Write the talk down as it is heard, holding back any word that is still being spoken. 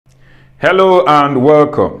Hello and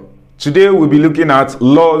welcome. Today we'll be looking at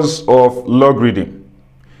laws of logarithm.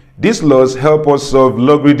 These laws help us solve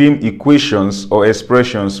logarithm equations or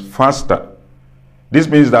expressions faster. This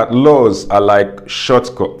means that laws are like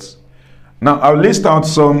shortcuts. Now I'll list out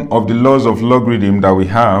some of the laws of logarithm that we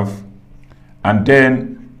have, and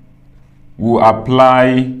then we'll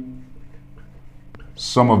apply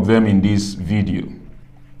some of them in this video.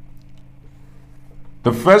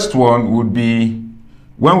 The first one would be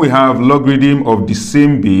when we have logarithm of the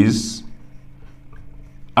same base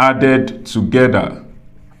added together,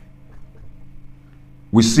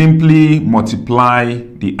 we simply multiply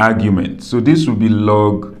the argument. So this will be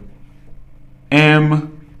log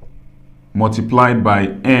m multiplied by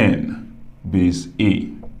n base a.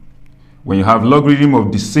 When you have logarithm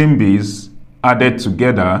of the same base added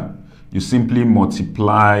together, you simply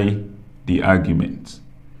multiply the argument.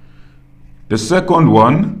 The second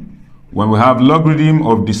one, when we have logarithm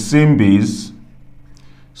of the same base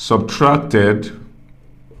subtracted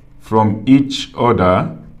from each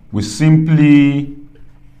other, we simply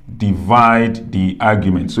divide the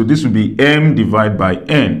argument. So this will be m divided by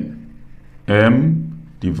n. M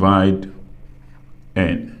divide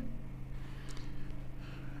n.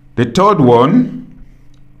 The third one,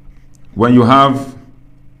 when you have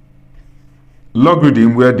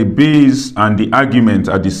logarithm where the base and the argument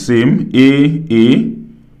are the same, a,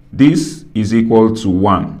 this is equal to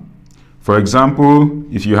 1. For example,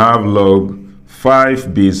 if you have log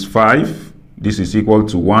 5 base 5, this is equal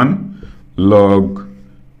to 1. Log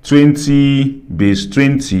 20 base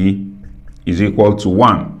 20 is equal to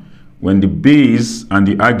 1. When the base and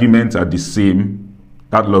the argument are the same,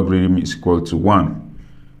 that logarithm is equal to 1.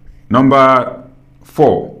 Number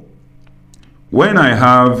 4, when I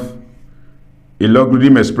have a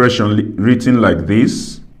logarithm expression written like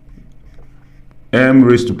this, m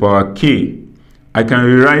raised to power k, I can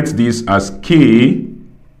rewrite this as k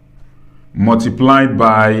multiplied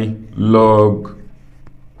by log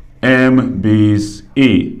m base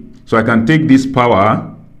a. So I can take this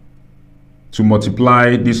power to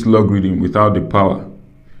multiply this logarithm without the power.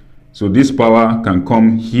 So this power can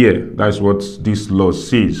come here. That's what this law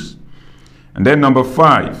says. And then number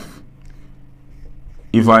 5,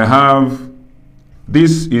 if I have,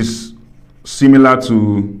 this is similar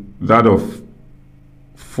to that of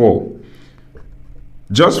 4.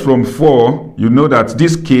 Just from 4, you know that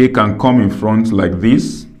this k can come in front like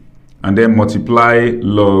this and then multiply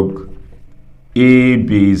log a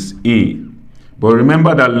base a. But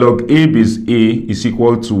remember that log a base a is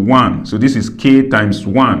equal to 1. So this is k times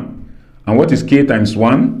 1. And what is k times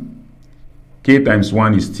 1? K times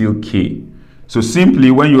 1 is still k. So simply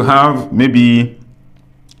when you have, maybe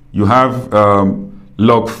you have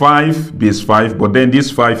log 5 base 5, but then this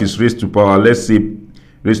 5 is raised to power, let's say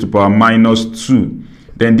raised to power minus 2.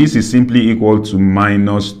 Then this is simply equal to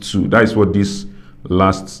minus 2. That is what this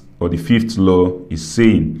last or the fifth law is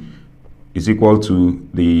saying. Is equal to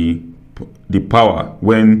the power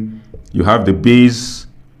when you have the base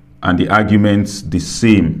and the arguments the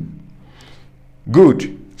same.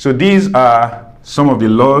 Good. So these are some of the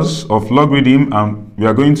laws of logarithm, and we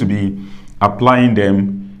are going to be applying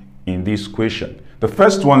them in this question. The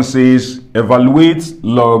first one says evaluate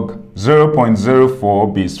log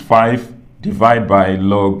 0.04 base 5 divided by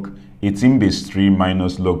log 18 base 3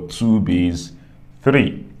 minus log 2 base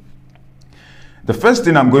 3. The first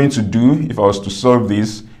thing I'm going to do if I was to solve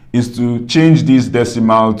this is to change this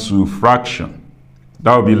decimal to fraction.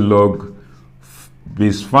 That would be log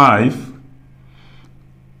base 5.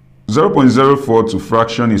 0.04 to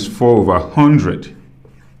fraction is 4 over 100.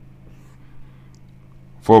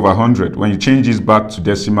 4 over 100. When you change this back to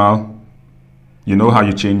decimal, you know how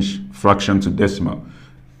you change fraction to decimal.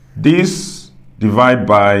 This divided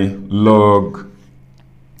by log,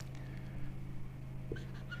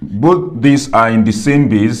 both these are in the same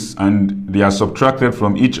base and they are subtracted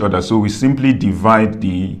from each other, so we simply divide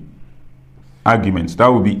the arguments. That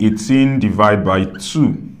will be 18 divided by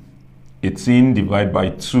 2. 18 divided by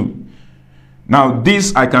 2. Now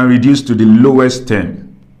this I can reduce to the lowest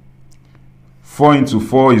term. 4 into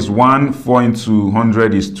 4 is 1, 4 into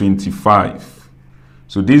 100 is 25.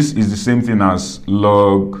 So this is the same thing as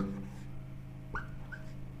log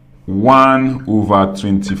 1 over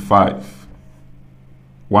 25.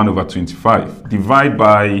 1 over 25. Divide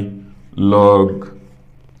by log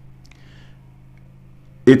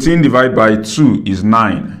 18 divided by 2 is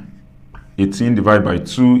 9. 18 divided by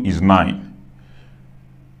 2 is 9.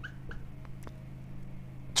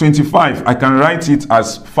 25, I can write it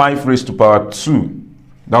as 5 raised to power 2.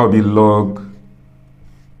 That would be log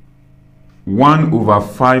 1 over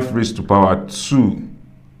 5 raised to power 2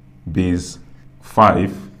 base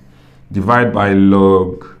 5 divided by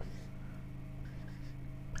log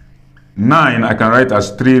 9, I can write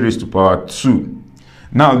as 3 raised to power 2.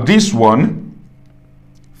 Now this one,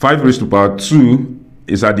 5 raised to power 2,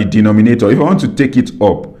 is at the denominator. If I want to take it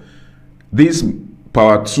up, this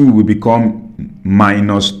power 2 will become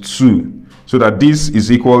minus 2. So that this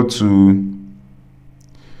is equal to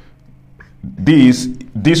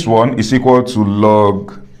this one is equal to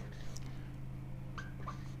log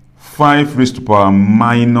 5 raised to power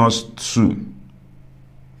minus 2.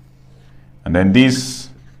 And then this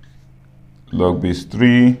log base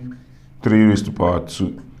 3 raised to power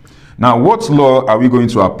 2. Now what law are we going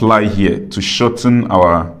to apply here to shorten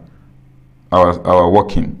our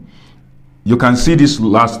working? You can see this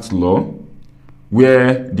last law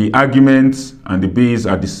where the argument and the base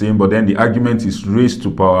are the same, but then the argument is raised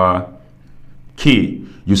to power k.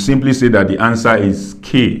 You simply say that the answer is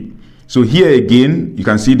k. So here again, you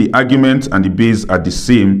can see the argument and the base are the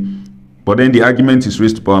same, but then the argument is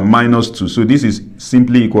raised to power minus 2. So this is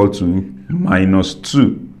simply equal to minus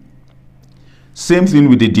 2. Same thing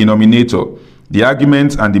with the denominator. The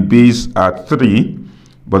argument and the base are 3,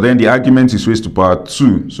 but then the argument is raised to power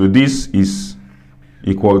 2. So this is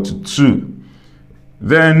equal to 2.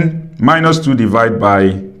 Then minus 2 divided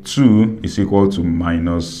by 2 is equal to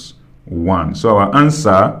minus 1. So our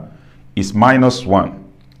answer is minus 1.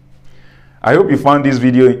 I hope you found this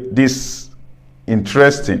video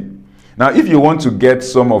interesting. Now, if you want to get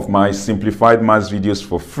some of my simplified maths videos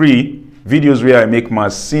for free, videos where I make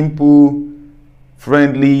maths simple,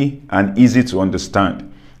 friendly, and easy to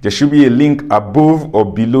understand, there should be a link above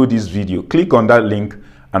or below this video. Click on that link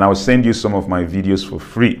and I'll send you some of my videos for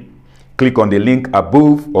free. Click on the link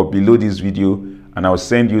above or below this video and I'll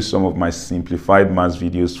send you some of my simplified maths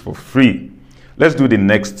videos for free. Let's do the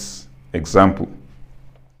next example.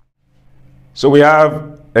 So we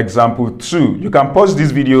have example 2. You can pause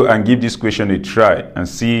this video and give this question a try and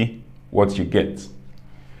see what you get.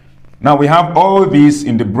 Now we have all these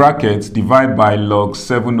in the brackets divided by log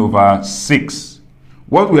 7 over 6.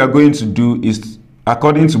 What we are going to do is,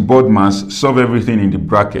 according to board mass, solve everything in the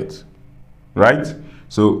bracket, right?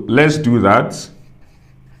 So let's do that.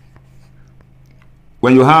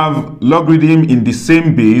 When you have logarithm in the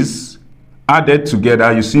same base added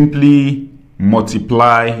together, you simply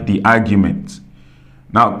multiply the argument.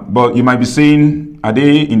 Now, but you might be saying, are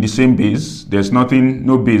they in the same base? There's nothing,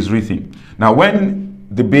 no base written. Now, when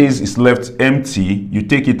the base is left empty, you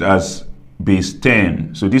take it as base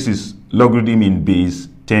 10. So this is logarithm in base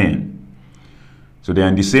 10. So they are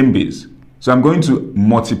in the same base. So I'm going to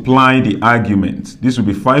multiply the argument. This will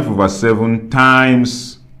be 5 over 7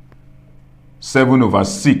 times 7 over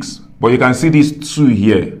 6. But you can see this 2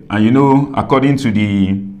 here. And you know, according to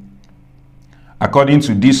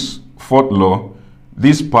this fourth law,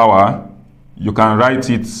 this power, you can write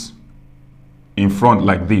it in front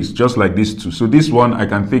like this, just like this 2. So this one, I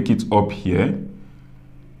can take it up here.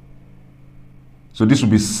 So this will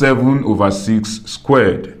be 7 over 6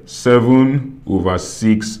 squared. 7 over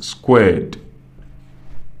 6 squared.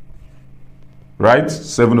 Right?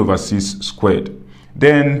 7 over 6 squared.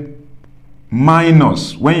 Then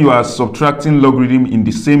minus, when you are subtracting logarithm in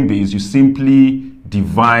the same base, you simply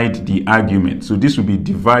divide the argument. So this will be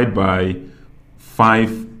divided by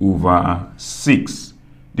 5 over 6.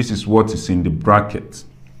 This is what is in the bracket.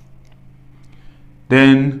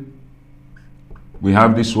 Then we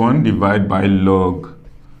have this one, divided by log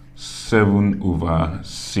 7 over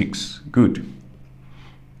 6. Good.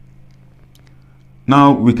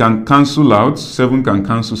 Now we can cancel out. 7 can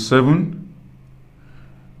cancel 7.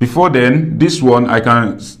 Before then, this one, I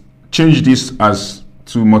can change this as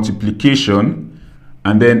to multiplication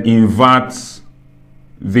and then invert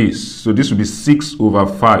this. So this will be 6 over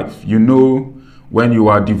 5. You know, when you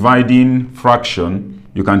are dividing fraction,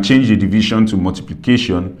 you can change the division to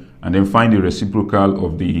multiplication and then find the reciprocal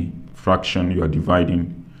of the fraction you are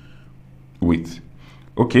dividing with.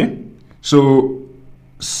 Okay, so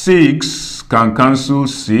 6 can cancel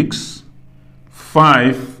 6.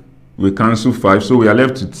 5 will cancel 5. So we are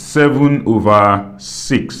left with 7 over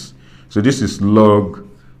 6. So this is log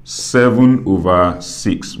 7 over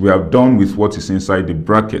 6. We are done with what is inside the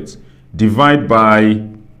bracket. Divide by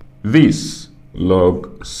this,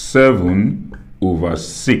 log 7 over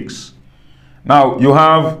 6. Now you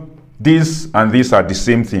have this and this are the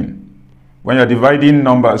same thing. When you're dividing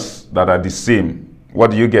numbers that are the same, what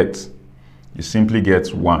do you get? You simply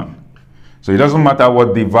get 1. So it doesn't matter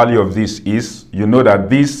what the value of this is. You know that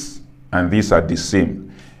this and this are the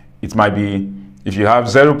same. It might be, if you have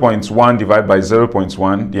 0.1 divided by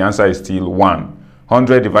 0.1, the answer is still 1.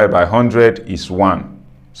 100 divided by 100 is 1.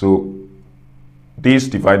 So this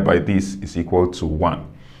divided by this is equal to 1.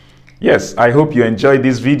 Yes, I hope you enjoyed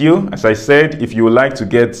this video. As I said, if you would like to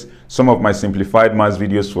get some of my simplified maths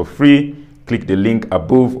videos for free, click the link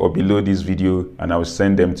above or below this video and I will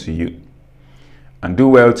send them to you. And do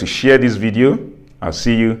well to share this video. I'll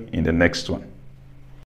see you in the next one.